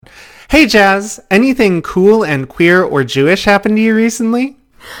Hey Jazz, anything cool and queer or Jewish happened to you recently?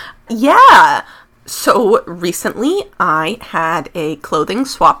 Yeah. So recently I had a clothing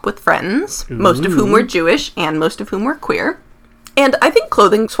swap with friends, most of whom were Jewish and most of whom were queer. And I think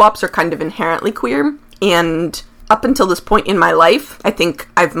clothing swaps are kind of inherently queer. And up until this point in my life, I think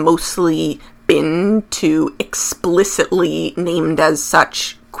I've mostly been to explicitly named as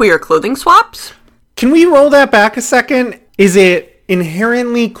such queer clothing swaps. Can we roll that back a second? Is it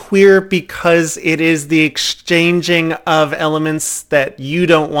inherently queer because it is the exchanging of elements that you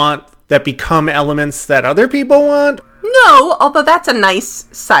don't want that become elements that other people want? No, although that's a nice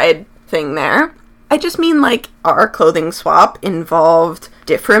side thing there. I just mean, like, our clothing swap involved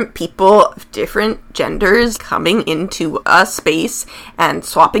different people of different genders coming into a space and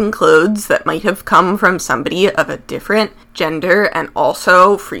swapping clothes that might have come from somebody of a different gender, and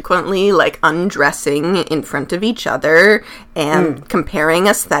also frequently, like, undressing in front of each other and comparing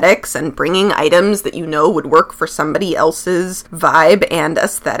aesthetics and bringing items that you know would work for somebody else's vibe and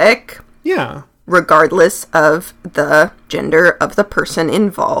aesthetic. Yeah. Regardless of the gender of the person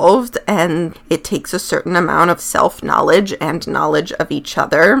involved, and it takes a certain amount of self-knowledge and knowledge of each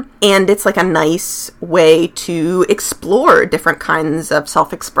other, and it's like a nice way to explore different kinds of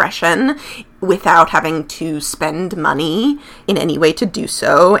self-expression without having to spend money in any way to do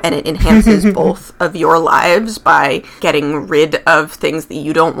so, and it enhances both of your lives by getting rid of things that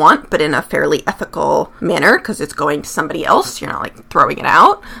you don't want, but in a fairly ethical manner, because it's going to somebody else. You're not, like, throwing it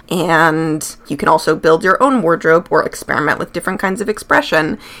out. And you can also build your own wardrobe or experiment with different kinds of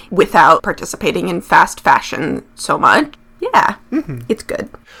expression without participating in fast fashion so much. Yeah, It's good.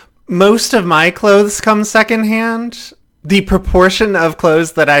 Most of my clothes come secondhand. The proportion of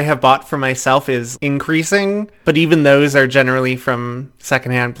clothes that I have bought for myself is increasing, but even those are generally from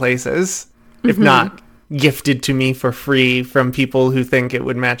secondhand places, if not gifted to me for free from people who think it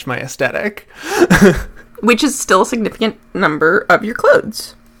would match my aesthetic. Which is still a significant number of your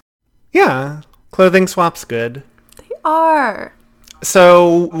clothes. Yeah, clothing swap's good. They are.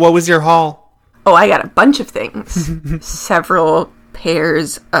 So, what was your haul? Oh, I got a bunch of things. Several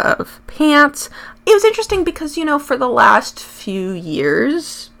pairs of pants. It was interesting because, you know, for the last few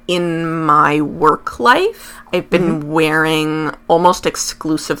years in my work life, I've been wearing almost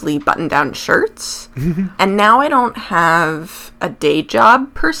exclusively button-down shirts. And now I don't have a day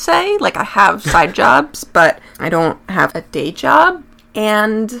job per se. Like, I have side jobs, but I don't have a day job.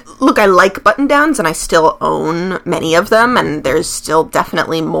 And look, I like button-downs and I still own many of them, and there's still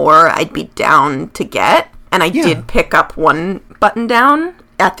definitely more I'd be down to get. And I did pick up one button-down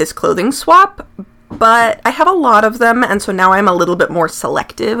at this clothing swap, but I have a lot of them, and so now I'm a little bit more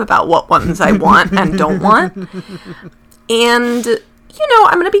selective about what ones I want and don't want. And, you know,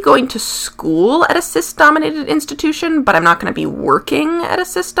 I'm going to be going to school at a cis-dominated institution, but I'm not going to be working at a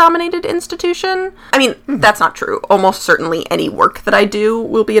cis-dominated institution. I mean, that's not true. Almost certainly any work that I do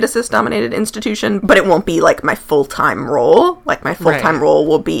will be at a cis-dominated institution, but it won't be, like, my full-time role. Like, my full-time role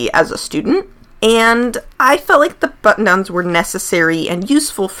will be as a student. And I felt like the button-downs were necessary and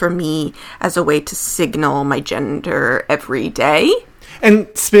useful for me as a way to signal my gender every day. And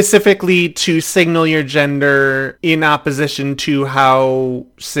specifically to signal your gender in opposition to how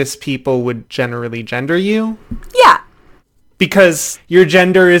cis people would generally gender you? Yeah. Because your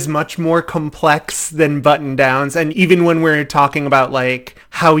gender is much more complex than button-downs. And even when we're talking about, like,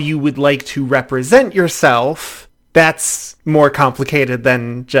 how you would like to represent yourself, that's more complicated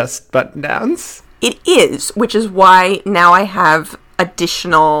than just button-downs. It is, which is why now I have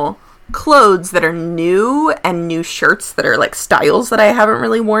additional clothes that are new and new shirts that are, like, styles that I haven't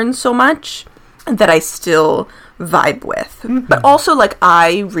really worn so much that I still vibe with. But also, like,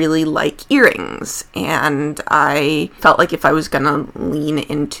 I really like earrings, and I felt like if I was gonna lean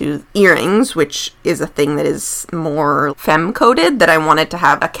into earrings, which is a thing that is more femme-coded, that I wanted to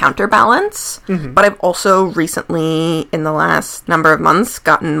have a counterbalance. But I've also recently, in the last number of months,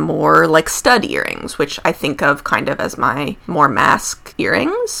 gotten more, like, stud earrings, which I think of kind of as my more mask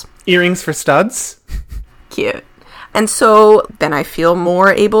earrings. Earrings for studs? Cute. And so then I feel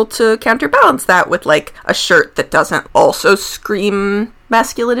more able to counterbalance that with, like, a shirt that doesn't also scream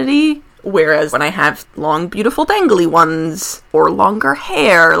masculinity. Whereas when I have long, beautiful, dangly ones or longer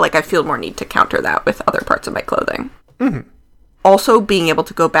hair, like, I feel more need to counter that with other parts of my clothing. Also, being able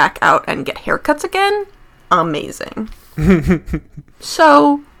to go back out and get haircuts again, amazing.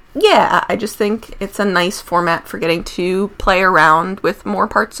 So, yeah, I just think it's a nice format for getting to play around with more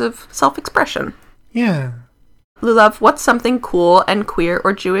parts of self-expression. Yeah. Lulav, what's something cool and queer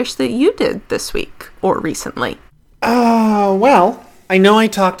or Jewish that you did this week or recently? Well, I know I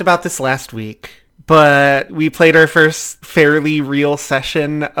talked about this last week, but we played our first fairly real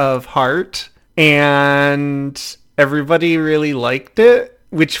session of Heart, and everybody really liked it,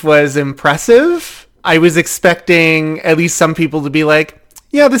 which was impressive. I was expecting at least some people to be like,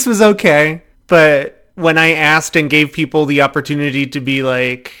 yeah, this was okay. But when I asked and gave people the opportunity to be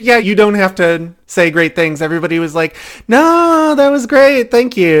like, yeah, you don't have to say great things, everybody was like, no, that was great,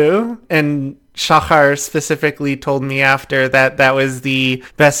 thank you. And Shachar specifically told me after that that was the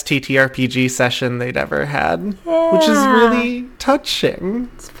best TTRPG session they'd ever had, which is really touching.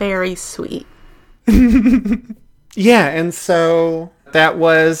 It's very sweet. Yeah, and so that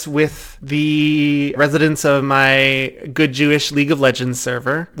was with the residents of my Good Jewish League of Legends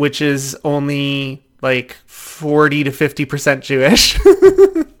server, which is only like 40 to 50% Jewish,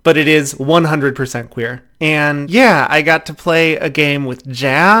 but it is 100% queer. And yeah, I got to play a game with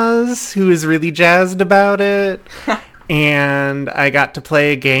Jazz, who is really jazzed about it. And I got to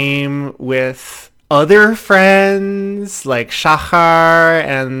play a game with other friends like Shachar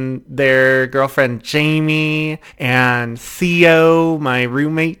and their girlfriend Jamie and Theo, my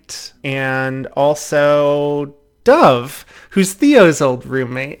roommate, and also Dove, who's Theo's old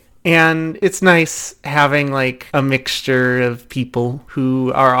roommate. And it's nice having like a mixture of people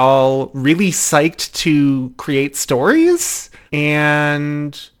who are all really psyched to create stories.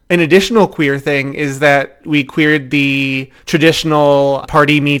 And an additional queer thing is that we queered the traditional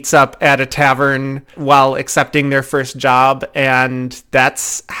party meets up at a tavern while accepting their first job, and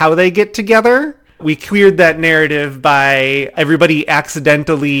that's how they get together. We queered that narrative by everybody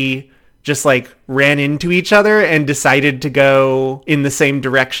accidentally just like ran into each other and decided to go in the same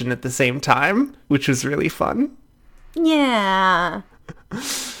direction at the same time, which was really fun. Yeah.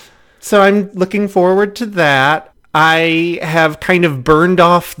 So I'm looking forward to that. I have kind of burned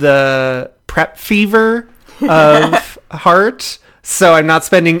off the prep fever of Heart, so I'm not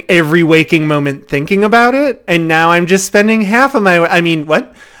spending every waking moment thinking about it, and now I'm just spending half of my...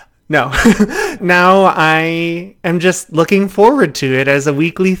 what? No. Now I am just looking forward to it as a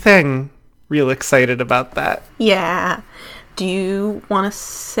weekly thing. Real excited about that. Yeah. Do you want to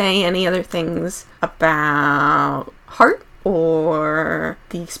say any other things about Heart or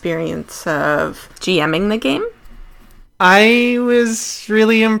the experience of GMing the game? I was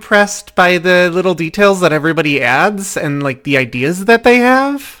really impressed by the little details that everybody adds and like the ideas that they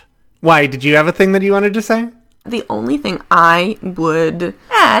have. Why? Did you have a thing that you wanted to say? The only thing I would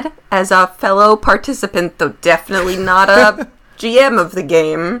add as a fellow participant, though definitely not a GM of the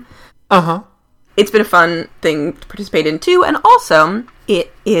game, it's been a fun thing to participate in too, and also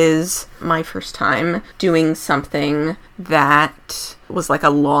it is my first time doing something that was like a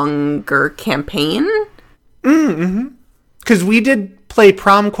longer campaign. Because we did play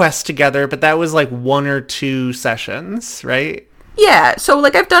Prom Quest together, but that was like 1 or 2 sessions, right? Yeah, so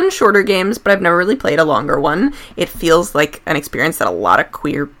like I've done shorter games, but I've never really played a longer one. It feels like an experience that a lot of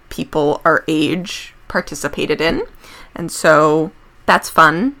queer people our age participated in. And so that's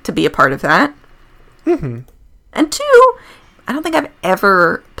fun to be a part of that. And 2, I don't think I've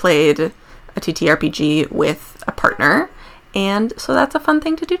ever played a TTRPG with a partner. And so that's a fun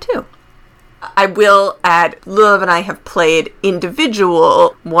thing to do too. I will add, Love and I have played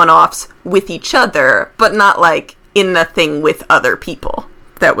individual one-offs with each other, but not like in the thing with other people.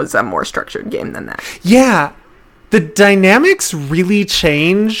 That was a more structured game than that. Yeah. The dynamics really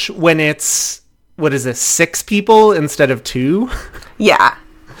change when it's, 6 people instead of 2? Yeah.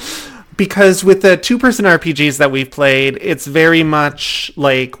 Because with the 2-person RPGs that we've played, it's very much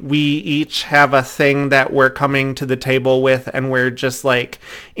like we each have a thing that we're coming to the table with, and we're just like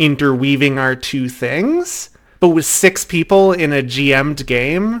interweaving our 2 things. But with 6 people in a GM'd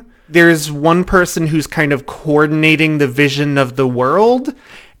game, there's one person who's kind of coordinating the vision of the world,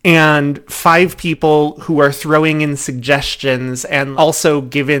 and 5 people who are throwing in suggestions and also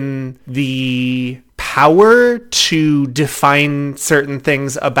given the power to define certain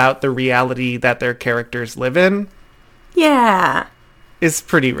things about the reality that their characters live in. Yeah. Is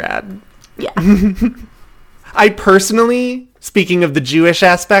pretty rad. Yeah. I personally, speaking of the Jewish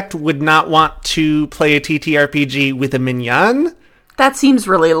aspect, would not want to play a TTRPG with a minyan. That seems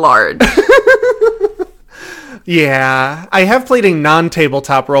really large. Yeah. I have played a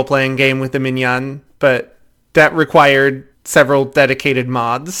non-tabletop role-playing game with a minyan, but that required several dedicated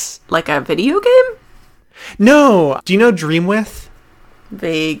mods. Like a video game? No. Do you know Dreamwith?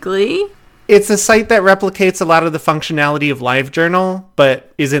 Vaguely. It's a site that replicates a lot of the functionality of LiveJournal,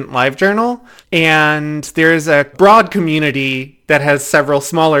 but isn't LiveJournal. And there's a broad community that has several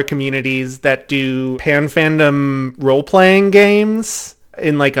smaller communities that do pan-fandom role-playing games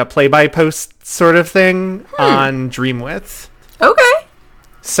in like a play-by-post sort of thing on Dreamwith. Okay.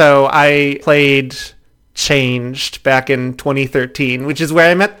 So I played Changed back in 2013, which is where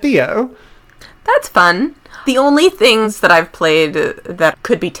I met Theo. That's fun. The only things that I've played that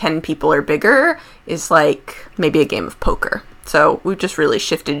could be 10 people or bigger is like maybe a game of poker. So we've just really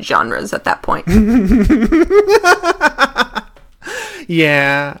shifted genres at that point.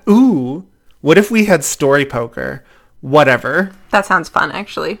 Yeah. Ooh. What if we had story poker? Whatever. That sounds fun,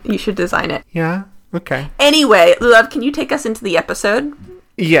 actually. You should design it. Yeah. Okay. Anyway, Love, can you take us into the episode?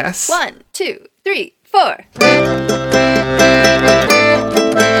 Yes. 1, 2, 3, 4.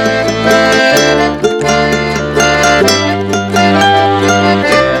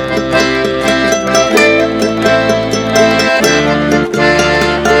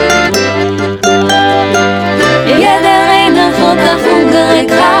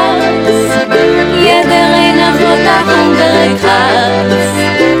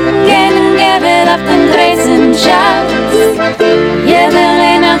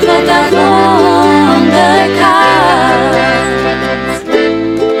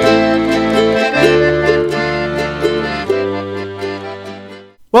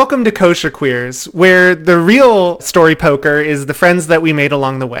 Welcome to Kosher Queers, where the real story poker is the friends that we made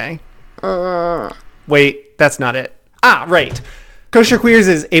along the way. Wait, that's not it. Ah, right. Kosher Queers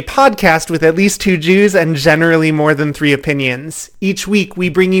is a podcast with at least 2 Jews and generally more than 3 opinions. Each week, we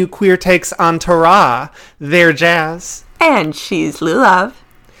bring you queer takes on Torah. They're Jazz. And she's Lulav.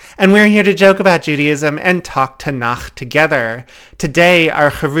 And we're here to joke about Judaism and talk Tanakh together. Today,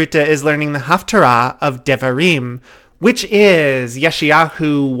 our Chavruta is learning the Haftarah of Devarim, which is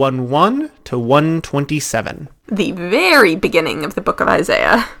Yeshayahu 1:1 to 1:27. The very beginning of the book of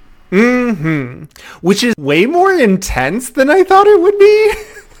Isaiah. Which is way more intense than I thought it would be.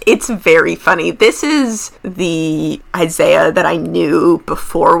 It's very funny. This is the Isaiah that I knew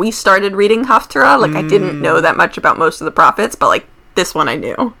before we started reading Haftarah. Like, I didn't know that much about most of the prophets, but, like, this one I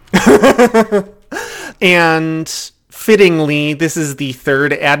knew. And fittingly, this is the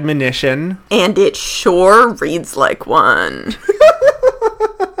 3rd admonition. And it sure reads like one.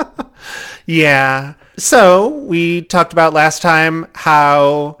 Yeah. So, we talked about last time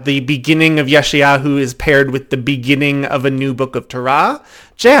how the beginning of Yeshayahu is paired with the beginning of a new book of Torah.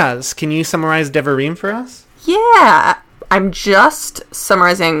 Jazz, can you summarize Devarim for us? Yeah. I'm just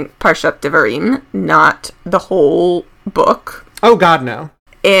summarizing Parshat Devarim, not the whole book. Oh, God, no.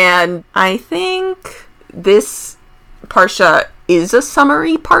 And I think this Parsha is a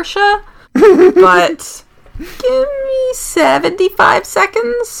summary Parsha, but give me 75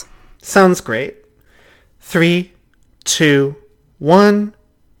 seconds. Sounds great. 3, 2, 1,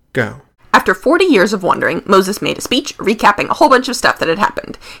 go. After 40 years of wandering, Moses made a speech recapping a whole bunch of stuff that had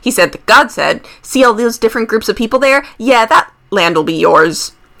happened. He said that God said, "See all those different groups of people there? Yeah, that land will be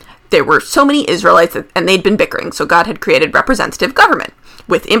yours." There were so many Israelites and they'd been bickering, so God had created representative government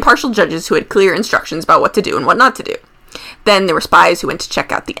with impartial judges who had clear instructions about what to do and what not to do. Then there were spies who went to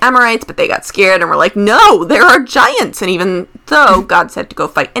check out the Amorites, but they got scared and were like, "No, there are giants." And even though God said to go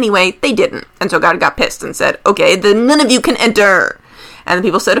fight anyway, they didn't. And so God got pissed and said, "Okay, then none of you can enter." And the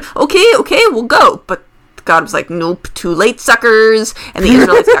people said, okay, we'll go. But God was like, "Nope, too late, suckers." And the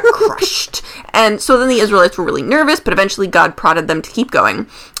Israelites got crushed. And so then the Israelites were really nervous, but eventually God prodded them to keep going.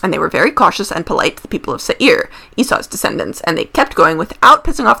 And they were very cautious and polite to the people of Seir, Esau's descendants. And they kept going without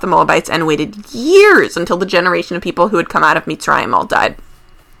pissing off the Moabites and waited years until the generation of people who had come out of Mitzrayim all died.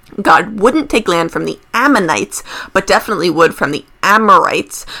 God wouldn't take land from the Ammonites, but definitely would from the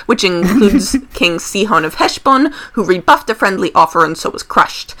Amorites, which includes King Sihon of Heshbon, who rebuffed a friendly offer and so was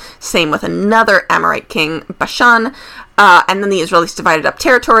crushed. Same with another Amorite king, Bashan. And then the Israelites divided up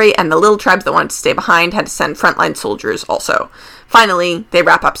territory, and the little tribes that wanted to stay behind had to send frontline soldiers also. Finally, they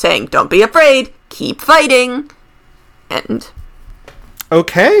wrap up saying, "Don't be afraid, keep fighting." End.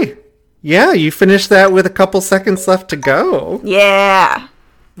 Okay. Yeah, you finished that with a couple seconds left to go. Yeah.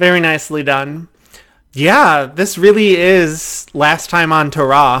 Very nicely done. Yeah, this really is last time on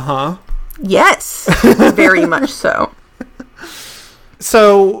Torah, huh? Yes, very much so.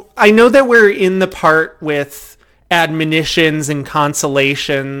 So, I know that we're in the part with admonitions and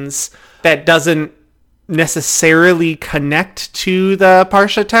consolations that doesn't necessarily connect to the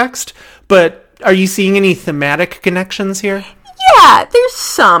Parsha text, but are you seeing any thematic connections here? Yeah, there's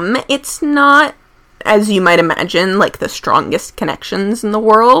some. It's not, as you might imagine, like the strongest connections in the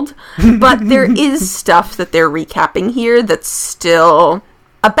world, but there is stuff that they're recapping here that's still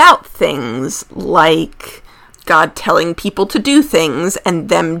about things like God telling people to do things and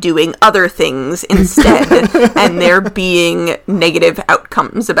them doing other things instead, and there being negative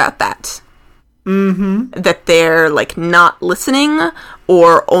outcomes about that. That they're, like, not listening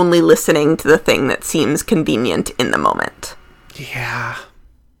or only listening to the thing that seems convenient in the moment. Yeah.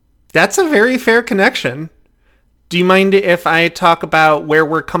 That's a very fair connection. Do you mind if I talk about where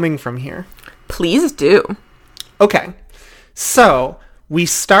we're coming from here? Please do. Okay. So, we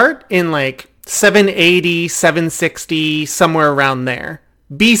start in like 780, 760, somewhere around there.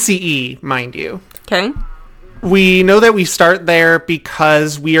 BCE, mind you. Okay. We know that we start there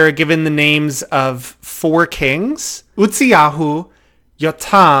because we are given the names of 4 kings, Uzziyahu,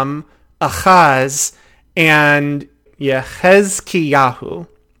 Yotam, Ahaz, and Yehezkiyahu.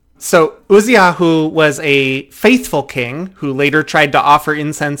 So Uzziyahu was a faithful king who later tried to offer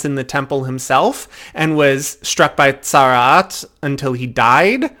incense in the temple himself and was struck by Tzaraat until he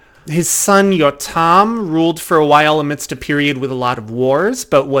died. His son Yotam ruled for a while amidst a period with a lot of wars,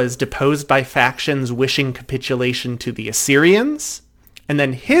 but was deposed by factions wishing capitulation to the Assyrians. And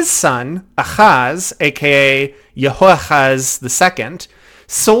then his son, Ahaz, aka Jehoahaz II,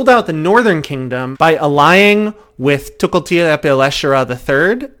 sold out the northern kingdom by allying with Tukulti-Pileshera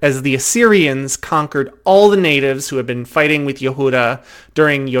III as the Assyrians conquered all the natives who had been fighting with Yehuda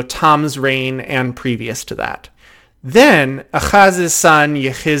during Yotam's reign and previous to that. Then Ahaz's son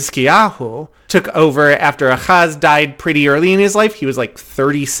Yehezkiyahu took over after Ahaz died pretty early in his life. He was like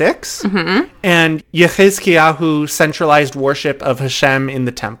 36. Mm-hmm. And Yehezkiyahu centralized worship of Hashem in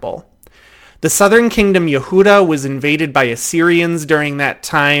the temple. The southern kingdom Yehuda was invaded by Assyrians during that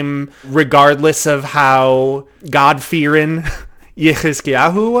time, regardless of how God-fearing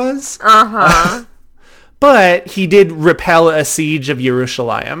Yehezkiyahu was. Uh-huh. But he did repel a siege of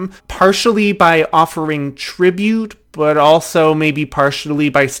Jerusalem, partially by offering tribute, but also maybe partially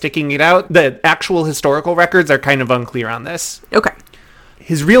by sticking it out. The actual historical records are kind of unclear on this. Okay.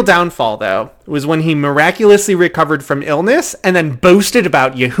 His real downfall, though, was when he miraculously recovered from illness and then boasted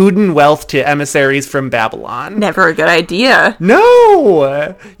about Yehudan wealth to emissaries from Babylon. Never a good idea.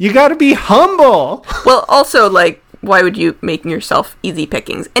 No! You gotta be humble! Well, also, like, why would you make yourself easy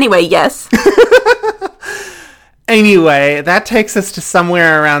pickings? Anyway, yes. Anyway, that takes us to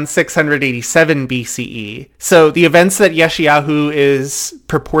somewhere around 687 BCE. So the events that Yeshayahu is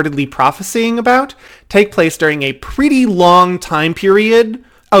purportedly prophesying about take place during a pretty long time period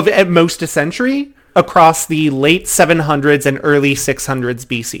of at most a century across the late 700s and early 600s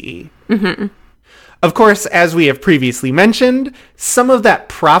BCE. Mm-hmm. Of course, as we have previously mentioned, some of that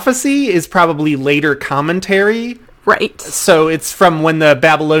prophecy is probably later commentary. Right. So it's from when the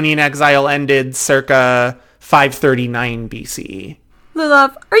Babylonian exile ended circa 539 BCE.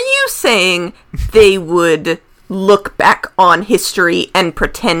 Lilov, are you saying they would look back on history and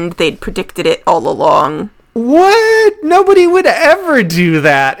pretend they'd predicted it all along? What? Nobody would ever do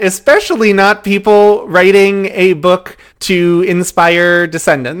that, especially not people writing a book to inspire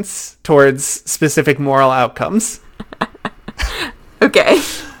descendants towards specific moral outcomes. Okay.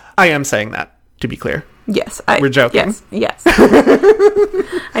 I am saying that, to be clear. Yes. We're joking. Yes.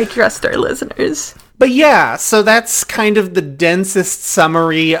 I trust our listeners. But yeah, so that's kind of the densest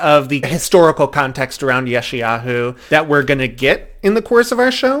summary of the historical context around Yeshayahu that we're going to get in the course of our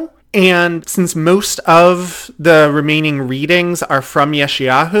show. And since most of the remaining readings are from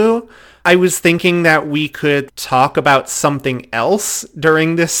Yeshayahu, I was thinking that we could talk about something else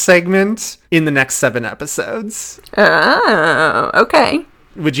during this segment in the next 7 episodes. Oh, okay.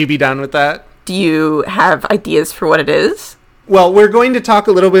 Would you be down with that? Do you have ideas for what it is? Well, we're going to talk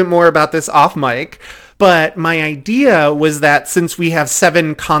a little bit more about this off mic, but my idea was that since we have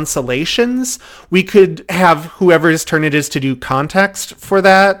 7 consolations, we could have whoever's turn it is to do context for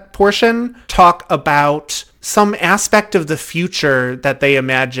that portion talk about some aspect of the future that they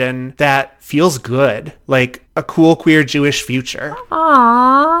imagine that feels good, like a cool queer Jewish future.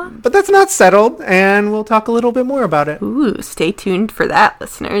 Aww. But that's not settled, and we'll talk a little bit more about it. Ooh, stay tuned for that,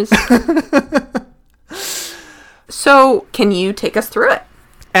 listeners. So, can you take us through it?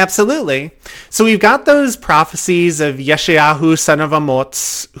 Absolutely. So we've got those prophecies of Yeshayahu, son of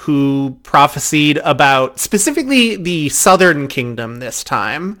Amoz, who prophesied about specifically the southern kingdom this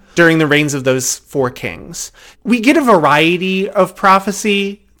time during the reigns of those 4 kings. We get a variety of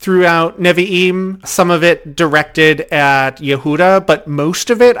prophecy throughout Nevi'im, some of it directed at Yehuda, but most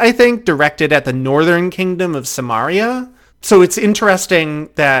of it, I think, directed at the northern kingdom of Samaria. So it's interesting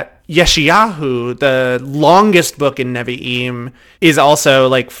that Yeshayahu, the longest book in Nevi'im, is also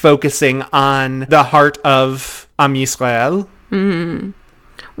like focusing on the heart of Am Yisrael. Mm.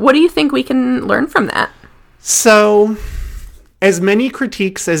 What do you think we can learn from that? So, as many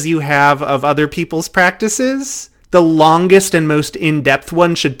critiques as you have of other people's practices, the longest and most in-depth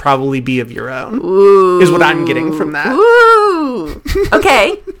one should probably be of your own. Ooh. Is what I'm getting from that. Ooh.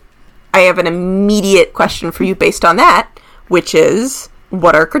 Okay. I have an immediate question for you based on that, which is,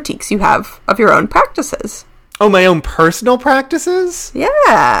 what are critiques you have of your own practices? Oh, my own personal practices?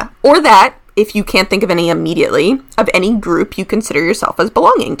 Yeah. Or that, if you can't think of any immediately, of any group you consider yourself as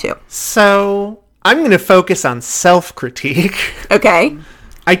belonging to. So, I'm going to focus on self-critique. Okay.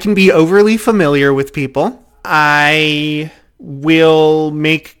 I can be overly familiar with people. I will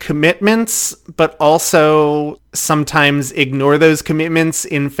make commitments, but also sometimes ignore those commitments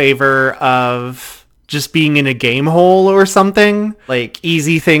in favor of just being in a game hole or something. Like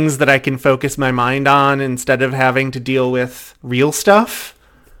easy things that I can focus my mind on instead of having to deal with real stuff.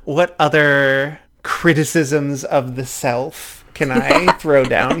 What other criticisms of the self can I throw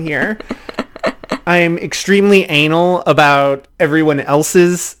down here? I'm extremely anal about everyone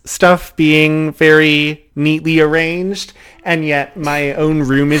else's stuff being very neatly arranged, and yet my own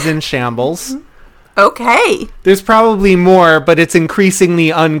room is in shambles. Okay. There's probably more, but it's increasingly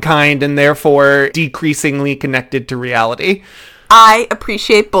unkind and therefore decreasingly connected to reality. I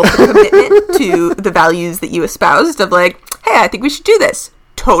appreciate both the commitment to the values that you espoused of like, hey, I think we should do this.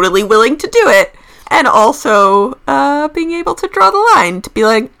 Totally willing to do it. And also being able to draw the line to be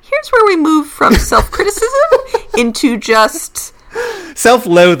like, here's where we move from self-criticism into just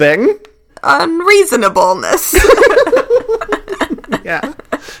self-loathing. Unreasonableness.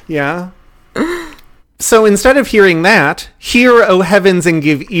 Yeah. So instead of hearing that, hear, O heavens, and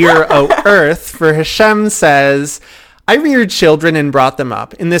give ear, O earth, for Hashem says, I reared children and brought them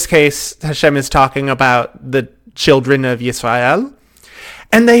up. In this case, Hashem is talking about the children of Yisrael.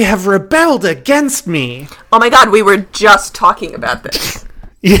 And they have rebelled against me. Oh my god, we were just talking about this.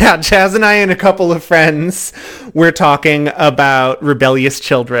 Yeah, Chaz and I and a couple of friends were talking about rebellious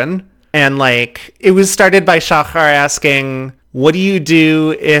children. And like, it was started by Shachar asking, what do you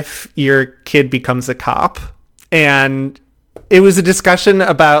do if your kid becomes a cop? And it was a discussion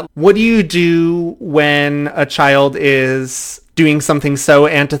about what do you do when a child is doing something so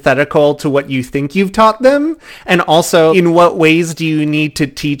antithetical to what you think you've taught them? And also, in what ways do you need to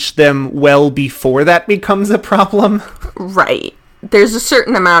teach them well before that becomes a problem? Right. There's a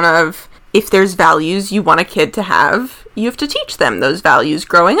certain amount of, if there's values you want a kid to have, you have to teach them those values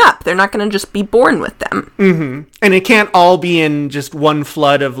growing up. They're not going to just be born with them. Mm-hmm. And it can't all be in just one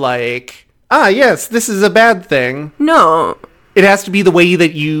flood of like, yes, this is a bad thing. No. It has to be the way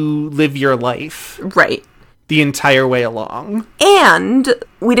that you live your life. Right. The entire way along. And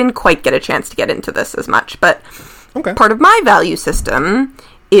we didn't quite get a chance to get into this as much, but okay. Part of my value system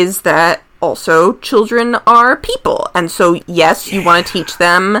is that also children are people. And so, yes, you want to teach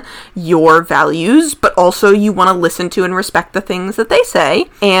them your values, but also you want to listen to and respect the things that they say.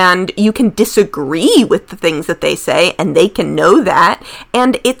 And you can disagree with the things that they say, and they can know that.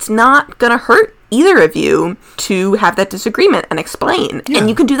 And it's not going to hurt either of you to have that disagreement and explain. Yeah. And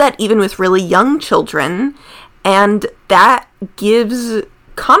you can do that even with really young children. And that gives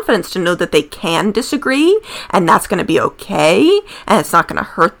confidence to know that they can disagree, and that's going to be okay, and it's not going to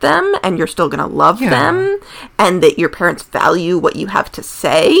hurt them, and you're still going to love them, and that your parents value what you have to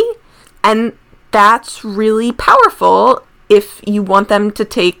say. And that's really powerful if you want them to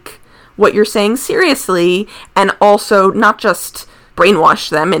take what you're saying seriously, and also not just brainwash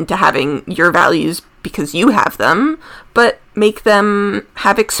them into having your values because you have them, but make them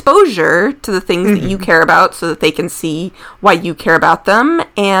have exposure to the things that you care about so that they can see why you care about them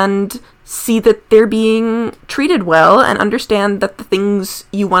and see that they're being treated well and understand that the things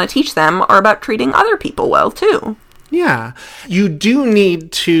you want to teach them are about treating other people well too. Yeah. You do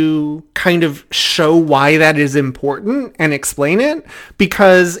need to kind of show why that is important and explain it,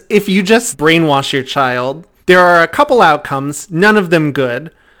 because if you just brainwash your child, there are a couple outcomes, none of them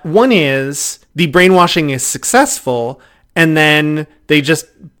good. One is the brainwashing is successful, and then they just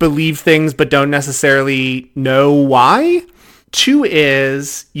believe things but don't necessarily know why. Two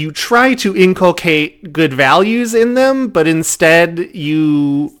is you try to inculcate good values in them, but instead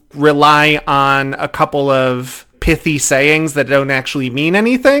you rely on a couple of pithy sayings that don't actually mean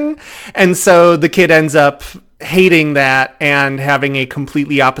anything. And so the kid ends up hating that and having a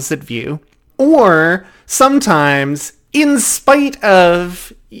completely opposite view. Or sometimes, in spite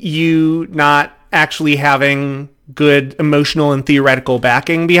of you not actually having good emotional and theoretical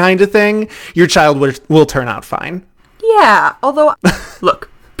backing behind a thing, your child will turn out fine. Yeah, although, look,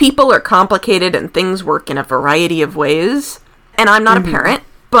 people are complicated and things work in a variety of ways, and I'm not a parent,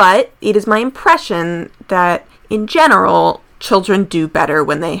 but it is my impression that, in general, children do better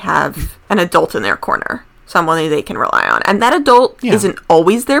when they have an adult in their corner, someone they can rely on. And that adult isn't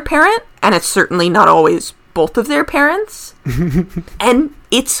always their parent, and it's certainly not always both of their parents. And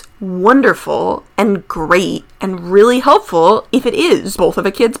it's wonderful and great and really helpful if it is both of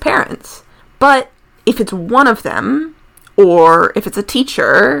a kid's parents. But if it's one of them, or if it's a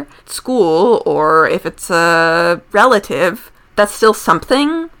teacher, school, or if it's a relative, that's still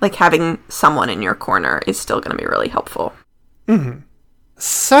something. Like having someone in your corner is still going to be really helpful.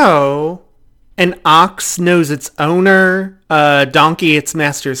 So, an ox knows its owner, a donkey its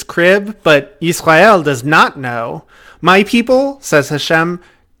master's crib, but Yisrael does not know. My people, says Hashem,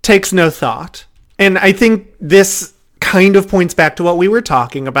 takes no thought. And I think this kind of points back to what we were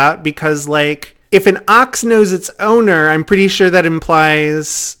talking about, because, like, if an ox knows its owner, I'm pretty sure that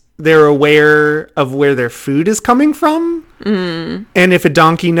implies they're aware of where their food is coming from. And if a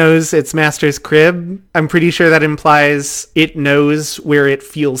donkey knows its master's crib, I'm pretty sure that implies it knows where it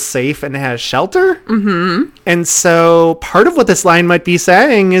feels safe and has shelter. And so part of what this line might be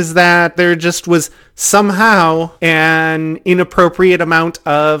saying is that there just was somehow an inappropriate amount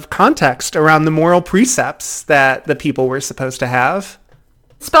of context around the moral precepts that the people were supposed to have.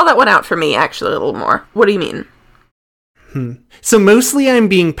 Spell that one out for me, actually, a little more. What do you mean? So mostly I'm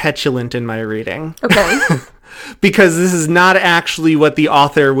being petulant in my reading. Okay. Because this is not actually what the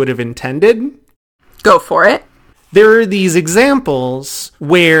author would have intended. Go for it. There are these examples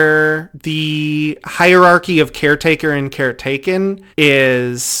where the hierarchy of caretaker and caretaken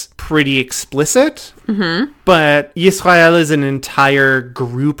is pretty explicit, but Yisrael is an entire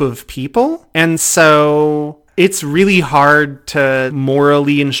group of people, and so it's really hard to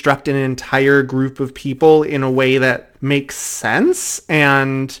morally instruct an entire group of people in a way that makes sense,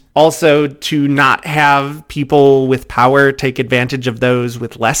 and also to not have people with power take advantage of those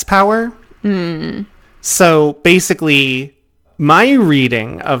with less power. So basically, my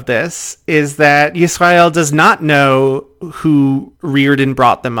reading of this is that Yisrael does not know who reared and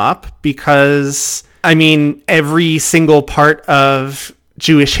brought them up, because, I mean, every single part of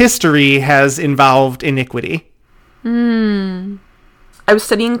Jewish history has involved iniquity. I was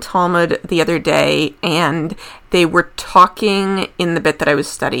studying Talmud the other day, and they were talking in the bit that I was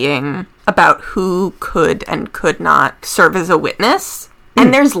studying about who could and could not serve as a witness.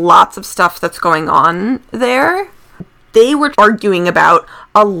 And there's lots of stuff that's going on there. They were arguing about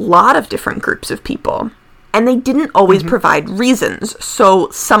a lot of different groups of people, and they didn't always provide reasons. So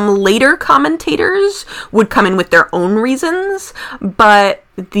some later commentators would come in with their own reasons, but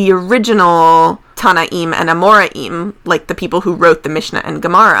the original Tanaim and Amoraim, like the people who wrote the Mishnah and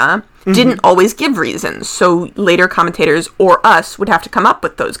Gemara, didn't always give reasons. So later commentators or us would have to come up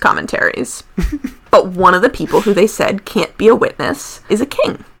with those commentaries. But one of the people who they said can't be a witness is a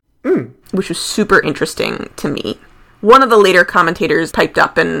king, which was super interesting to me. One of the later commentators piped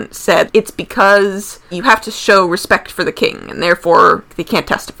up and said, it's because you have to show respect for the king, and therefore they can't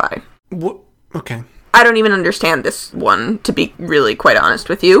testify. Okay. I don't even understand this one, to be really quite honest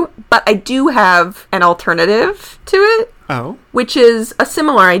with you, but I do have an alternative to it. Oh. Which is a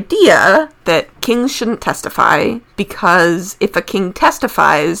similar idea that kings shouldn't testify, because if a king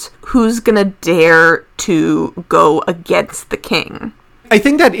testifies, who's gonna dare to go against the king? I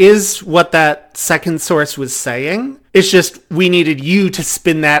think that is what that second source was saying. It's just we needed you to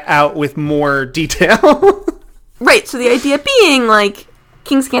spin that out with more detail. Right, so the idea being, like,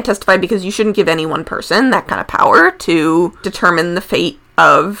 kings can't testify because you shouldn't give any one person that kind of power to determine the fate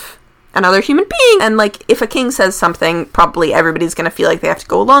of another human being. And, like, if a king says something, probably everybody's going to feel like they have to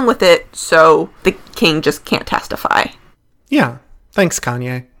go along with it, so the king just can't testify. Yeah. Thanks,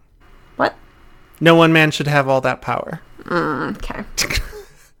 Kanye. What? No one man should have all that power. Okay.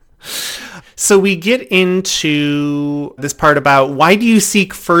 So we get into this part about why do you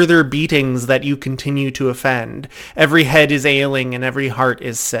seek further beatings that you continue to offend? Every head is ailing and every heart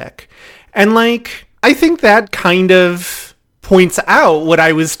is sick. And, like, I think that kind of points out what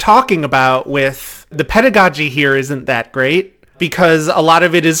I was talking about with the pedagogy here isn't that great, because a lot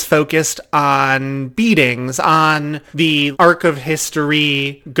of it is focused on beatings, on the arc of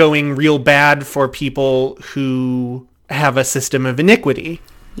history going real bad for people who have a system of iniquity.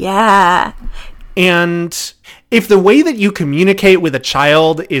 Yeah. And if the way that you communicate with a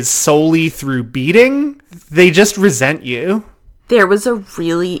child is solely through beating, they just resent you. There was a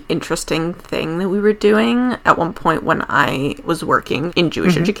really interesting thing that we were doing at one point when I was working in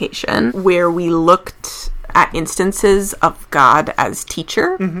Jewish education, where we looked at instances of God as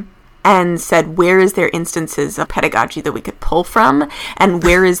teacher and said, where is there instances of pedagogy that we could pull from? And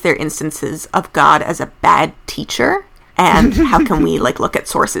where is there instances of God as a bad teacher? And how can we, like, look at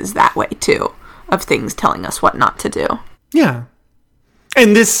sources that way, too, of things telling us what not to do? Yeah.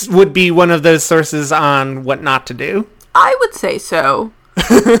 And this would be one of those sources on what not to do. I would say so.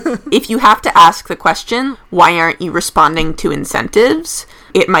 If you have to ask the question, why aren't you responding to incentives?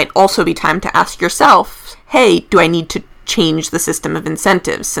 It might also be time to ask yourself, hey, do I need to change the system of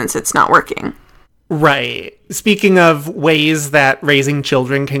incentives since it's not working? Right. Speaking of ways that raising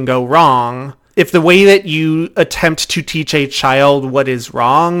children can go wrong, if the way that you attempt to teach a child what is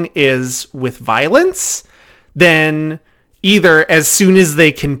wrong is with violence, then either as soon as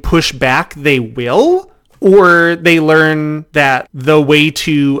they can push back, they will, or they learn that the way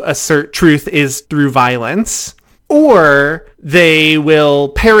to assert truth is through violence, or they will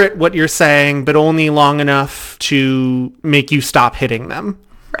parrot what you're saying, but only long enough to make you stop hitting them.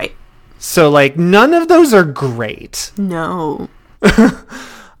 Right. So, like, none of those are great. No.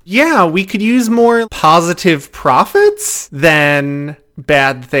 Yeah, we could use more positive profits than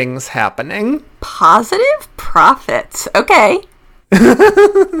bad things happening. Positive profits. Okay.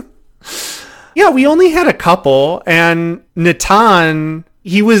 Yeah, we only had a couple, and Natan,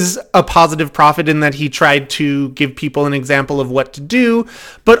 he was a positive prophet in that he tried to give people an example of what to do,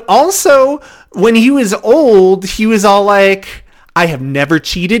 but also, when he was old, he was all like, I have never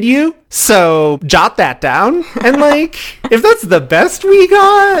cheated you, so jot that down. And like, if that's the best we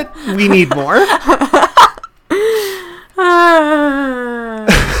got, we need more.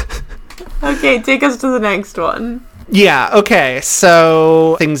 Okay, take us to the next one. Yeah, okay,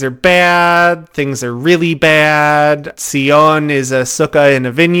 so things are bad, things are really bad. Sion is a sukkah in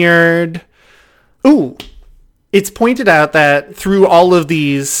a vineyard. Ooh, it's pointed out that through all of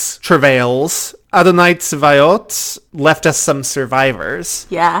these travails, Adonai Tzvayot left us some survivors.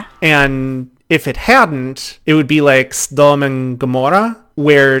 Yeah. And if it hadn't, it would be like Sodom and Gomorrah,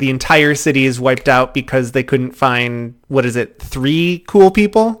 where the entire city is wiped out because they couldn't find, 3 cool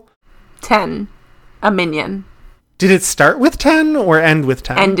people? 10. A minion. Did it start with 10 or end with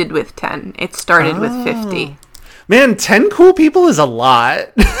 10? Ended with 10. It started with 50. Man, 10 cool people is a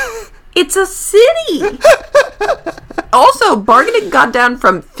lot. It's a city! Also, bargaining got down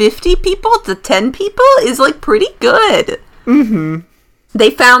from 50 people to 10 people is, like, pretty good. Mm-hmm. They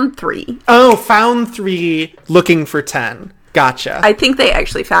found 3. Oh, found 3, looking for 10. Gotcha. I think they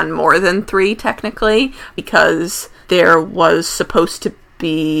actually found more than 3, technically, because there was supposed to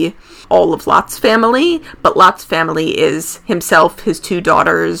be all of Lot's family, but Lot's family is himself, his 2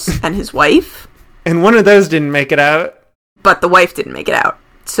 daughters, and his wife. And one of those didn't make it out. But the wife didn't make it out.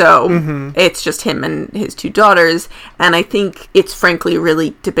 So it's just him and his 2 daughters, and I think it's frankly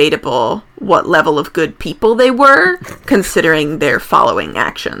really debatable what level of good people they were, considering their following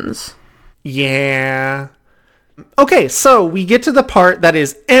actions. Yeah. Okay, so we get to the part that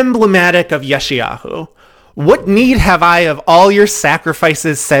is emblematic of Yeshayahu. What need have I of all your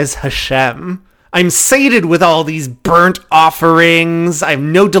sacrifices, says Hashem? I'm sated with all these burnt offerings. I have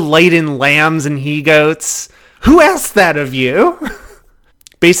no delight in lambs and he-goats. Who asked that of you?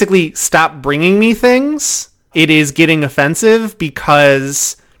 Basically, stop bringing me things. It is getting offensive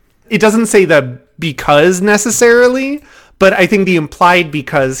because it doesn't say the because necessarily, but I think the implied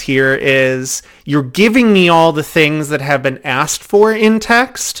because here is you're giving me all the things that have been asked for in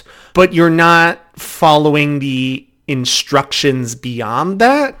text, but you're not following the instructions beyond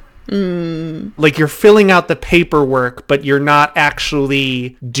that. Like you're filling out the paperwork, but you're not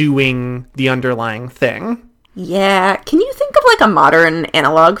actually doing the underlying thing. Yeah, can you think of like a modern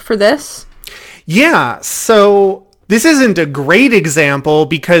analog for this? Yeah, so this isn't a great example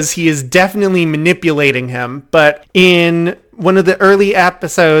because he is definitely manipulating him, but in one of the early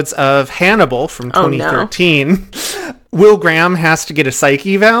episodes of Hannibal from 2013, Will Graham has to get a psych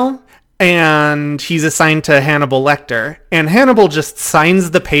eval, and he's assigned to Hannibal Lecter, and Hannibal just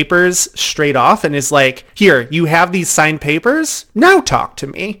signs the papers straight off and is like, here, you have these signed papers, now talk to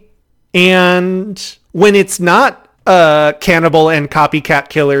me. And when it's not a cannibal and copycat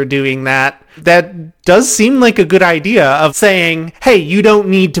killer doing that, that does seem like a good idea of saying, hey, you don't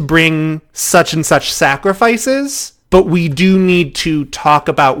need to bring such and such sacrifices, but we do need to talk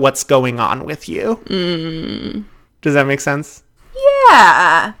about what's going on with you. Does that make sense?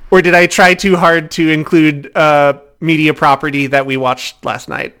 Yeah. Or did I try too hard to include media property that we watched last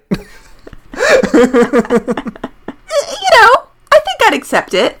night? You know, I think I'd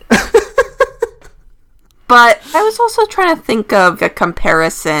accept it. But I was also trying to think of a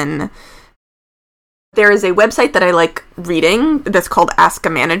comparison. There is a website that I like reading that's called Ask a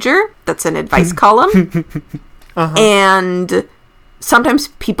Manager. That's an advice column. And sometimes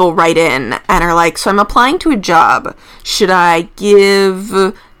people write in and are like, so I'm applying to a job. Should I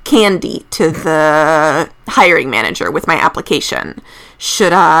give candy to the hiring manager with my application?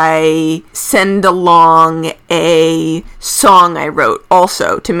 Should I send along a song I wrote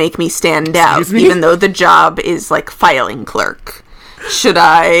also to make me stand out, even though the job is like filing clerk? Should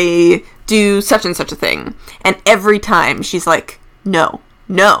I do such and such a thing? And every time she's like, no,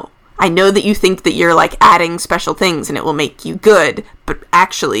 I know that you think that you're like adding special things and it will make you good, but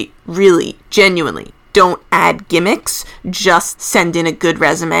actually, really, genuinely, don't add gimmicks. Just send in a good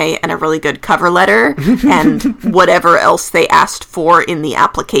resume and a really good cover letter and whatever else they asked for in the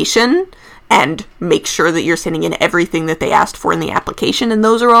application, and make sure that you're sending in everything that they asked for in the application, and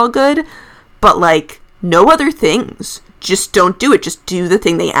those are all good. But like, no other things. Just don't do it. Just do the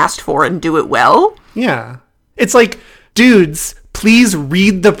thing they asked for and do it well. Yeah. It's like, dudes, please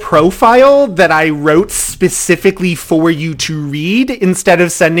read the profile that I wrote specifically for you to read instead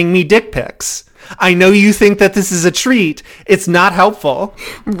of sending me dick pics. I know you think that this is a treat. It's not helpful.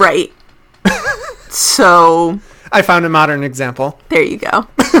 Right. So... I found a modern example. There you go.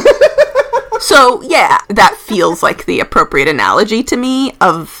 So, yeah, that feels like the appropriate analogy to me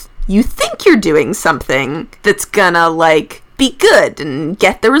of you think you're doing something that's gonna, like, be good and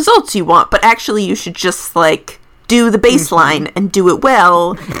get the results you want, but actually you should just, like, do the baseline and do it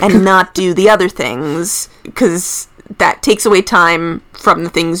well and not do the other things, because that takes away time from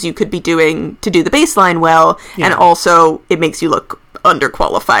the things you could be doing to do the baseline well, and also it makes you look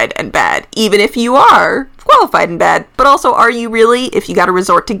underqualified and bad, even if you are qualified and bad. But also, are you really, if you gotta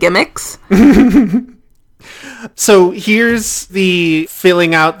resort to gimmicks? So here's the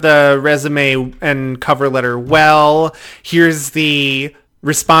filling out the resume and cover letter well. Here's the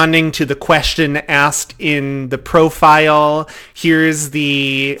responding to the question asked in the profile. Here's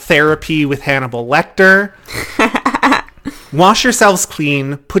the therapy with Hannibal Lecter. Wash yourselves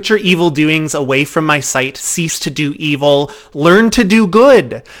clean, put your evil doings away from my sight, cease to do evil, learn to do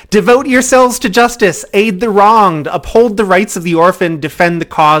good, devote yourselves to justice, aid the wronged, uphold the rights of the orphan, defend the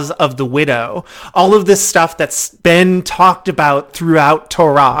cause of the widow. All of this stuff that's been talked about throughout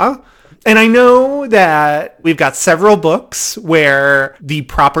Torah. And I know that we've got several books where the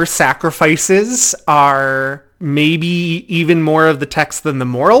proper sacrifices are maybe even more of the text than the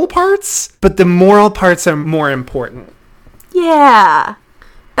moral parts, but the moral parts are more important. Yeah,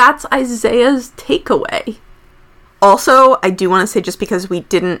 that's Isaiah's takeaway. Also, I do want to say, just because we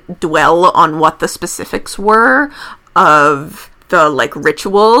didn't dwell on what the specifics were of the, like,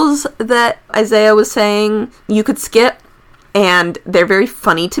 rituals that Isaiah was saying you could skip, and they're very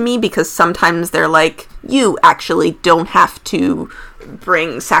funny to me because sometimes they're like, you actually don't have to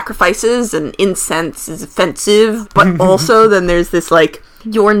bring sacrifices and incense is offensive, but also then there's this, like,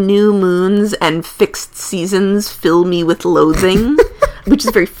 your new moons and fixed seasons fill me with loathing, which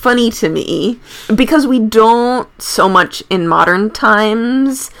is very funny to me because we don't so much in modern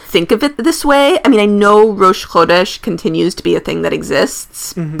times think of it this way. I mean, I know Rosh Chodesh continues to be a thing that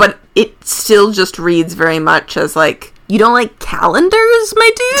exists, but it still just reads very much as like, you don't like calendars,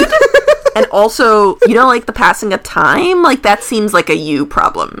 my dude? And also, you don't like the passing of time? Like, that seems like a you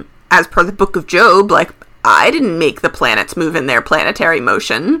problem. As per the Book of Job, like, I didn't make the planets move in their planetary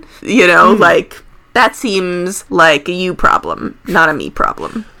motion. You know, like, that seems like a you problem, not a me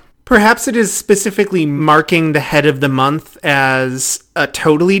problem. Perhaps it is specifically marking the head of the month as a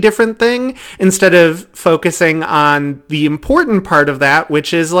totally different thing, instead of focusing on the important part of that,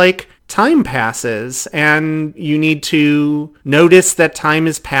 which is, like, time passes, and you need to notice that time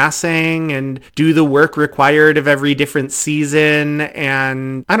is passing and do the work required of every different season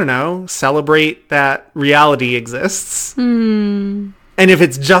and, I don't know, celebrate that reality exists. And if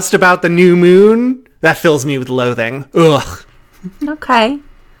it's just about the new moon, that fills me with loathing. Ugh. Okay.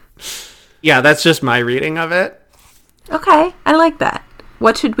 Yeah, that's just my reading of it. Okay, I like that.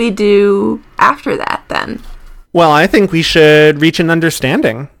 What should we do after that, then? Well, I think we should reach an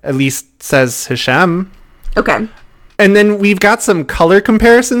understanding, at least says Hashem. Okay. And then we've got some color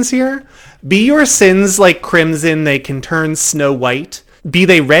comparisons here. Be your sins like crimson, they can turn snow white. Be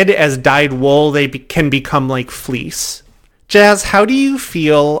they red as dyed wool, they can become like fleece. Jazz, how do you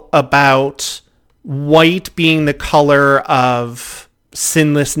feel about white being the color of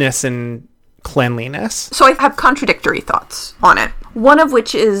sinlessness and cleanliness? So I have contradictory thoughts on it. One of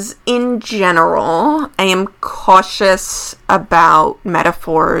which is, in general, I am cautious about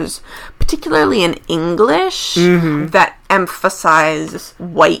metaphors, particularly in English, that emphasize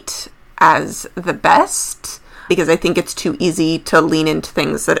white as the best, because I think it's too easy to lean into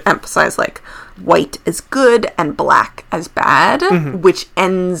things that emphasize, like, white as good and black as bad, which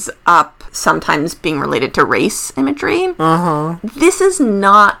ends up sometimes being related to race imagery. This is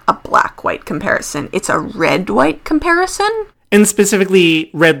not a black-white comparison. It's a red-white comparison. And specifically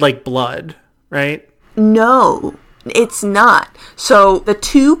red like blood, right? No, it's not. So the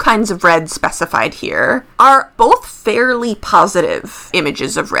two kinds of red specified here are both fairly positive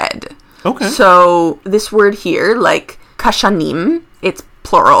images of red. Okay. So this word here, like kashanim, it's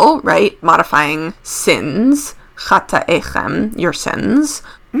plural, right? Modifying sins, chata'echem, your sins.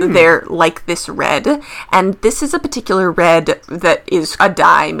 They're like this red, and this is a particular red that is a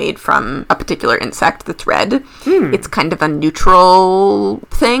dye made from a particular insect that's red. It's kind of a neutral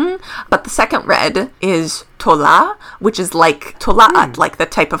thing, but the second red is tola, which is like tola'at, like the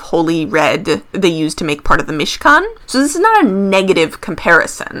type of holy red they use to make part of the Mishkan. So this is not a negative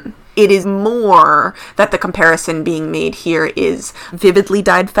comparison. It is more that the comparison being made here is vividly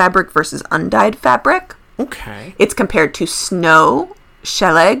dyed fabric versus undyed fabric. Okay. It's compared to snow,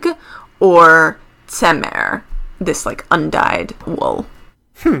 sheleg, or tzemer, this like undyed wool.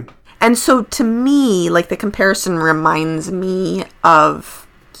 And so to me, like the comparison reminds me of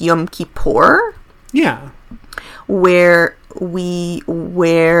Yom Kippur, Yeah. where we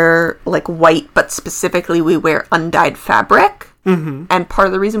wear like white, but specifically we wear undyed fabric. And part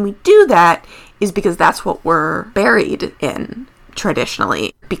of the reason we do that is because that's what we're buried in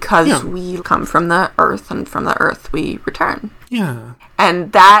traditionally, because we come from the earth, and from the earth we return. Yeah.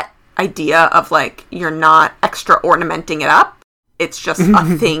 And that idea of like, you're not extra ornamenting it up, it's just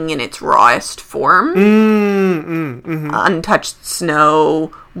a thing in its rawest form. Untouched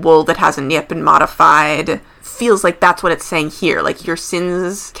snow, wool that hasn't yet been modified, feels like that's what it's saying here. Like, your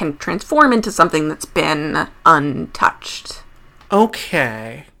sins can transform into something that's been untouched.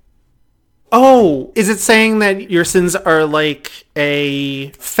 Okay. Oh, is it saying that your sins are like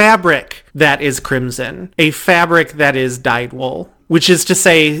a fabric that is crimson, a fabric that is dyed wool, which is to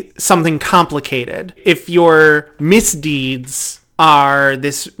say something complicated? If your misdeeds are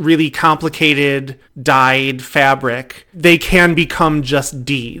this really complicated dyed fabric, they can become just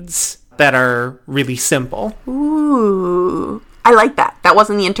deeds that are really simple. Ooh. I like that. That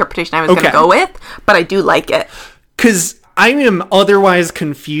wasn't the interpretation I was going to go with, but I do like it. Because I am otherwise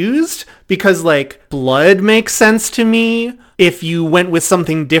confused, because, like, blood makes sense to me if you went with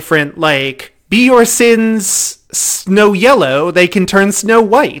something different, like, be your sins snow yellow, they can turn snow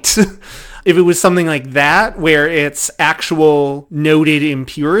white. If it was something like that, where it's actual noted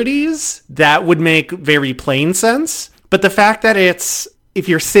impurities, that would make very plain sense. But the fact that it's, if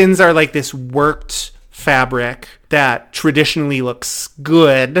your sins are like this worked fabric that traditionally looks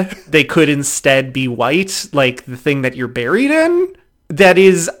good, they could instead be white, like the thing that you're buried in, that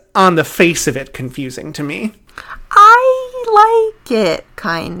is, on the face of it, confusing to me. I like it,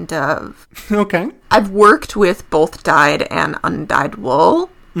 kind of. Okay. I've worked with both dyed and undyed wool,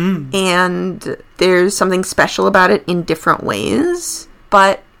 and there's something special about it in different ways.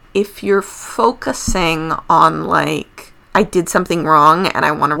 But if you're focusing on, like, I did something wrong and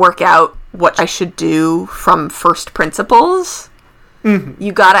I want to work out what I should do from first principles,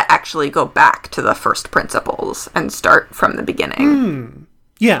 you gotta actually go back to the first principles and start from the beginning.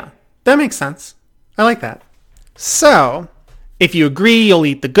 Yeah, that makes sense. I like that. So, if you agree, you'll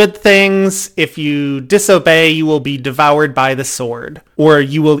eat the good things. If you disobey, you will be devoured by the sword. Or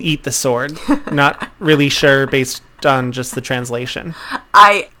you will eat the sword. Not really sure based on just the translation.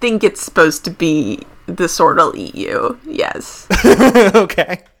 I think it's supposed to be the sword will eat you. Yes.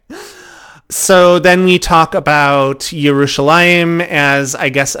 Okay. So then we talk about Yerushalayim as, I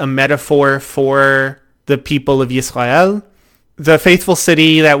guess, a metaphor for the people of Yisrael. The faithful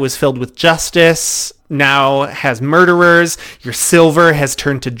city that was filled with justice now has murderers. Your silver has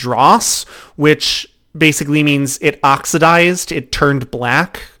turned to dross, which basically means it oxidized. It turned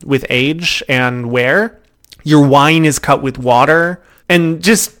black with age and wear. Your wine is cut with water. And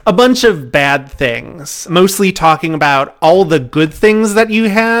just a bunch of bad things, mostly talking about all the good things that you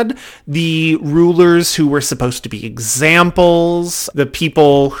had, the rulers who were supposed to be examples, the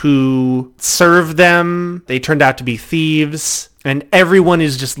people who served them, they turned out to be thieves, and everyone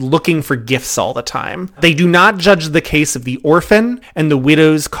is just looking for gifts all the time. They do not judge the case of the orphan, and the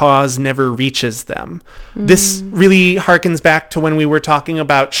widow's cause never reaches them. This really harkens back to when we were talking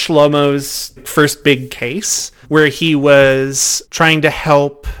about Shlomo's first big case, where he was trying to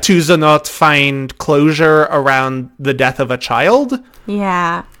help Tuzanot find closure around the death of a child.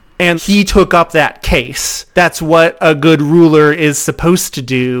 Yeah. And he took up that case. That's what a good ruler is supposed to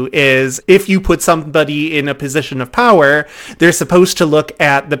do, is if you put somebody in a position of power, they're supposed to look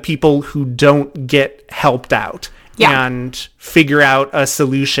at the people who don't get helped out and figure out a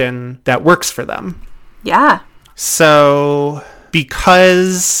solution that works for them. Yeah. So,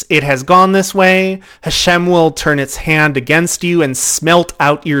 because it has gone this way, Hashem will turn its hand against you and smelt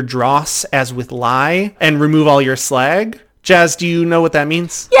out your dross as with lye and remove all your slag. Jazz, do you know what that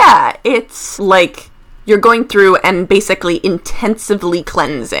means? Yeah, it's like you're going through and basically intensively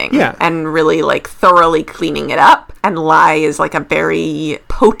cleansing and really like thoroughly cleaning it up. And lye is like a very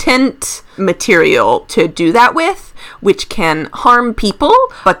potent material to do that with, which can harm people,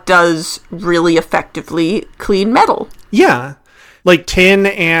 but does really effectively clean metal. Yeah. Like tin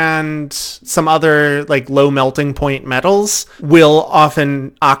and some other like low melting point metals will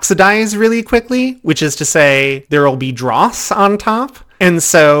often oxidize really quickly, which is to say there will be dross on top. And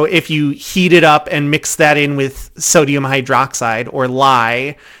so if you heat it up and mix that in with sodium hydroxide or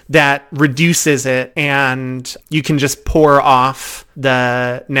lye, that reduces it and you can just pour off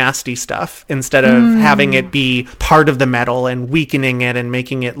the nasty stuff instead of having it be part of the metal and weakening it and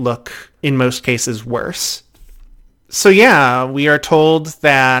making it look, in most cases, worse. So yeah, we are told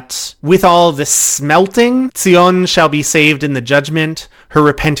that with all the smelting, Sion shall be saved in the judgment, her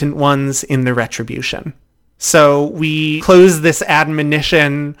repentant ones in the retribution. So we close this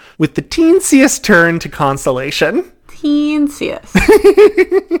admonition with the teensiest turn to consolation. Teensiest.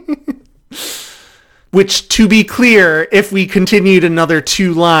 Which, to be clear, if we continued another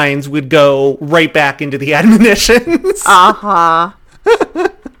 2 lines, would go right back into the admonitions. Uh-huh.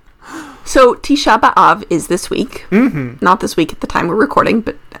 So Tisha B'Av is this week. Mm-hmm. Not this week at the time we're recording,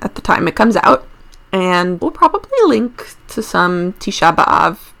 but at the time it comes out. And we'll probably link to some Tisha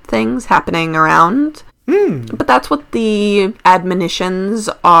B'Av things happening around. But that's what the admonitions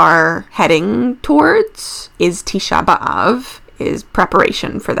are heading towards, is Tisha B'Av, is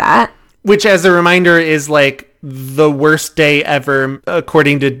preparation for that. Which, as a reminder, is like the worst day ever,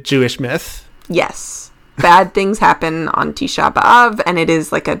 according to Jewish myth. Yes. Bad things happen on Tisha B'Av, and it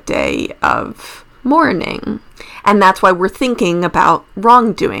is like a day of mourning. And that's why we're thinking about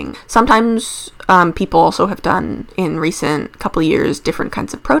wrongdoing. Sometimes people also have done, in recent couple years, different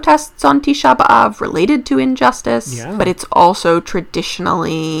kinds of protests on Tisha B'Av related to injustice. Yeah. But it's also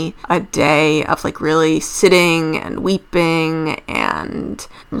traditionally a day of like really sitting and weeping and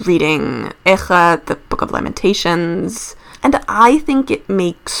reading Echad, the Book of Lamentations. And I think it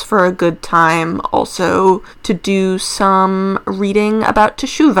makes for a good time also to do some reading about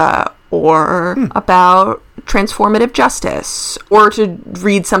Teshuvah or about transformative justice, or to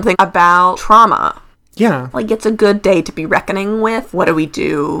read something about trauma. Yeah. Like, it's a good day to be reckoning with what do we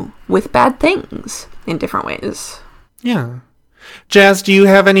do with bad things in different ways. Yeah. Jazz, do you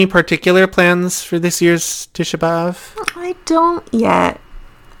have any particular plans for this year's Tisha B'Av? I don't yet.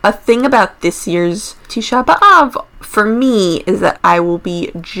 A thing about this year's Tisha B'Av for me is that I will be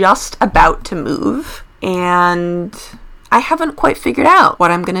just about to move, and I haven't quite figured out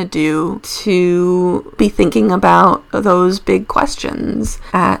what I'm going to do to be thinking about those big questions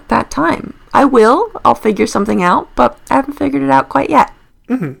at that time. I'll figure something out, but I haven't figured it out quite yet.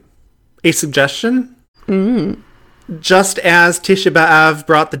 Mm-hmm. A suggestion? Just as Tisha B'Av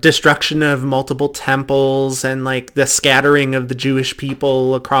brought the destruction of multiple temples and like the scattering of the Jewish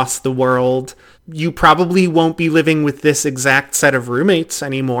people across the world, you probably won't be living with this exact set of roommates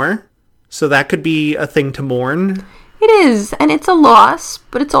anymore. So that could be a thing to mourn. It is, and it's a loss,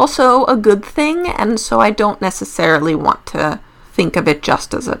 but it's also a good thing, and so I don't necessarily want to think of it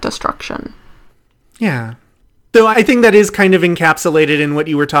just as a destruction. Yeah. Though I think that is kind of encapsulated in what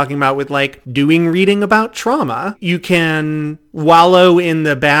you were talking about with like doing reading about trauma. You can wallow in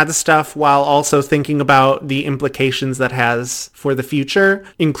the bad stuff while also thinking about the implications that has for the future,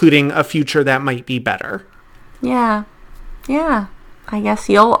 including a future that might be better. Yeah. I guess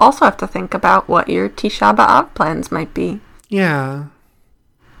you'll also have to think about what your Tisha B'Av plans might be. Yeah.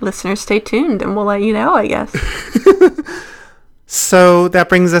 Listeners, stay tuned and we'll let you know, I guess. So that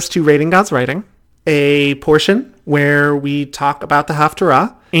brings us to Rating God's Writing, a portion where we talk about the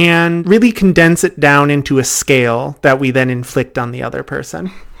Haftarah and really condense it down into a scale that we then inflict on the other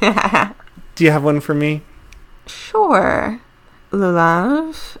person. Do you have one for me? Sure.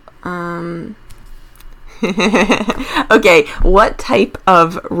 Lulav. Okay, what type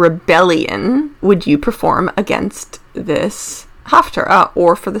of rebellion would you perform against this Haftarah,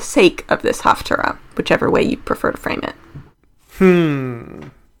 or for the sake of this Haftarah, whichever way you prefer to frame it?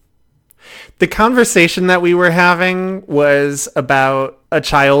 The conversation that we were having was about a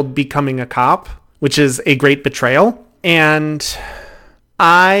child becoming a cop, which is a great betrayal. And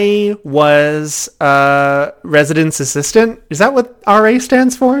I was a residence assistant. Is that what RA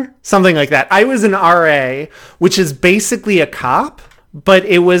stands for? Something like that. I was an RA, which is basically a cop, but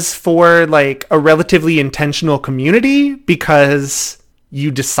it was for like a relatively intentional community because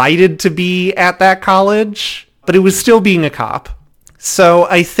you decided to be at that college, but it was still being a cop. So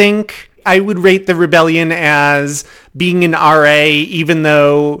I think I would rate the rebellion as being an RA, even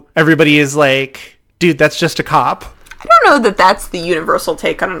though everybody is like, dude, that's just a cop. I don't know that that's the universal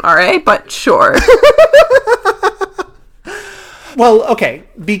take on an RA, but sure. Well, okay,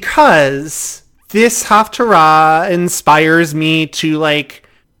 because this Haftarah inspires me to, like,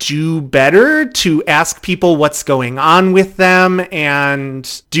 do better to ask people what's going on with them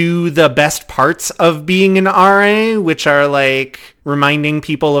and do the best parts of being an RA, which are like reminding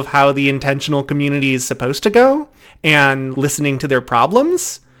people of how the intentional community is supposed to go and listening to their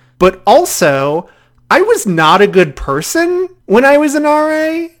problems. But also, I was not a good person when I was an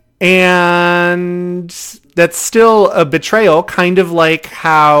RA, and that's still a betrayal, kind of like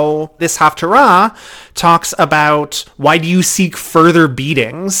how this Haftarah talks about why do you seek further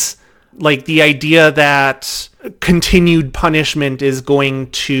beatings? Like the idea that continued punishment is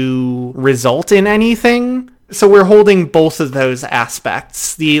going to result in anything. So we're holding both of those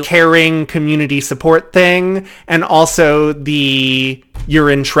aspects, the caring community support thing, and also the you're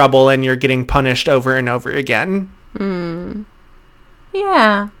in trouble and you're getting punished over and over again.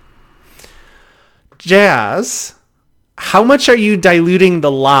 Yeah. Jazz, how much are you diluting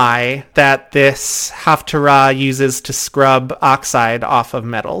the lie that this Haftarah uses to scrub oxide off of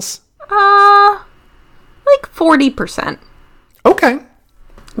metals? Like 40%. Okay.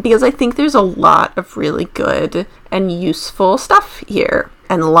 Because I think there's a lot of really good and useful stuff here,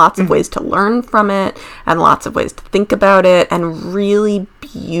 and lots of ways to learn from it, and lots of ways to think about it, and really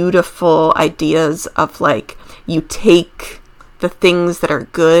beautiful ideas of like, you take the things that are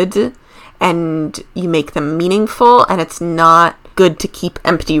good and you make them meaningful, and it's not good to keep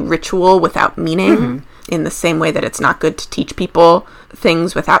empty ritual without meaning, in the same way that it's not good to teach people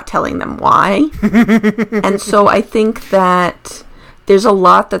things without telling them why. And so I think that there's a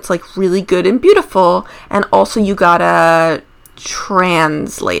lot that's like really good and beautiful, and also you gotta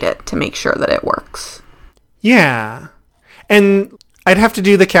translate it to make sure that it works. Yeah. And I'd have to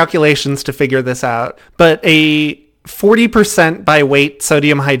do the calculations to figure this out, but a 40% by weight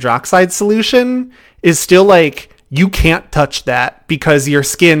sodium hydroxide solution is still like, you can't touch that because your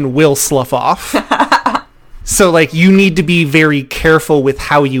skin will slough off. So like, you need to be very careful with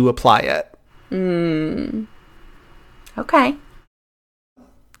how you apply it. Okay.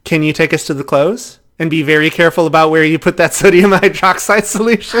 Can you take us to the close and be very careful about where you put that sodium hydroxide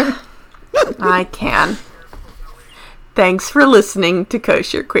solution? I can. Thanks for listening to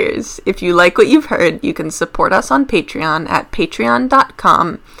Kosher Queers. If you like what you've heard, you can support us on Patreon at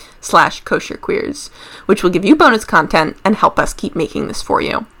patreon.com/kosherqueers, which will give you bonus content and help us keep making this for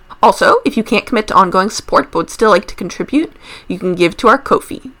you. Also, if you can't commit to ongoing support but would still like to contribute, you can give to our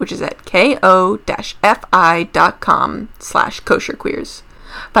Ko-fi, which is at ko-fi.com/kosherqueers.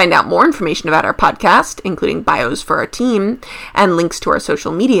 Find out more information about our podcast, including bios for our team, and links to our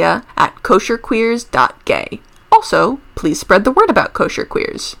social media at kosherqueers.gay. Also, please spread the word about Kosher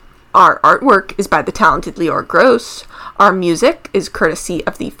Queers. Our artwork is by the talented Lior Gross. Our music is courtesy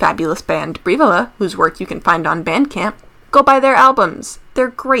of the fabulous band Brivala, whose work you can find on Bandcamp. Go buy their albums. They're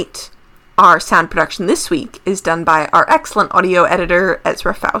great. Our sound production this week is done by our excellent audio editor,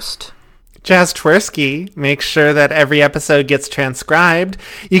 Ezra Faust. Jazz Twersky makes sure that every episode gets transcribed.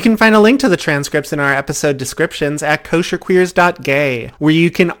 You can find a link to the transcripts in our episode descriptions at kosherqueers.gay, where you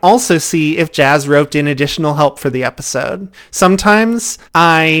can also see if Jazz roped in additional help for the episode. Sometimes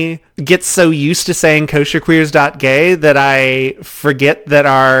I get so used to saying kosherqueers.gay that I forget that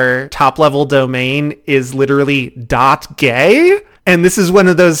our top-level domain is literally .gay, and this is one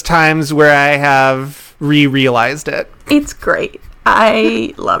of those times where I have realized it. It's great.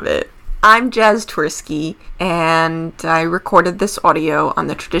 I love it. I'm Jazz Twersky, and I recorded this audio on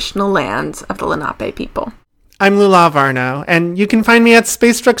the traditional lands of the Lenape people. I'm Lulav Arno, and you can find me at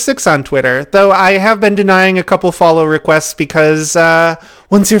SpaceTruck6 on Twitter, though I have been denying a couple follow requests because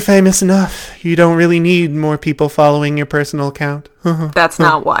once you're famous enough, you don't really need more people following your personal account. That's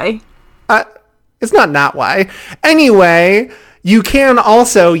not why. It's not why. Anyway, you can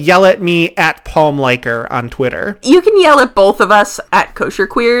also yell at me at Palm Liker on Twitter. You can yell at both of us at Kosher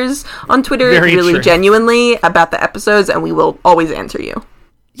Queers on Twitter, Very really true. Genuinely, about the episodes, and we will always answer you.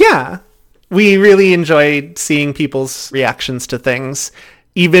 Yeah. We really enjoy seeing people's reactions to things,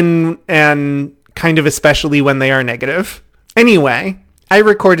 even and kind of especially when they are negative. Anyway, I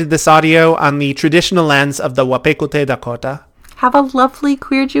recorded this audio on the traditional lands of the Wapekute Dakota. Have a lovely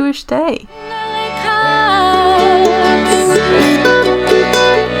queer Jewish day.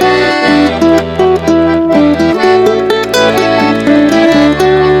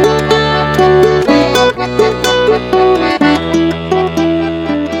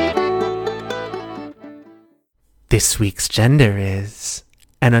 This week's gender is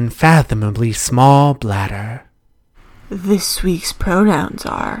an unfathomably small bladder. This week's pronouns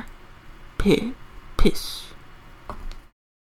are piss.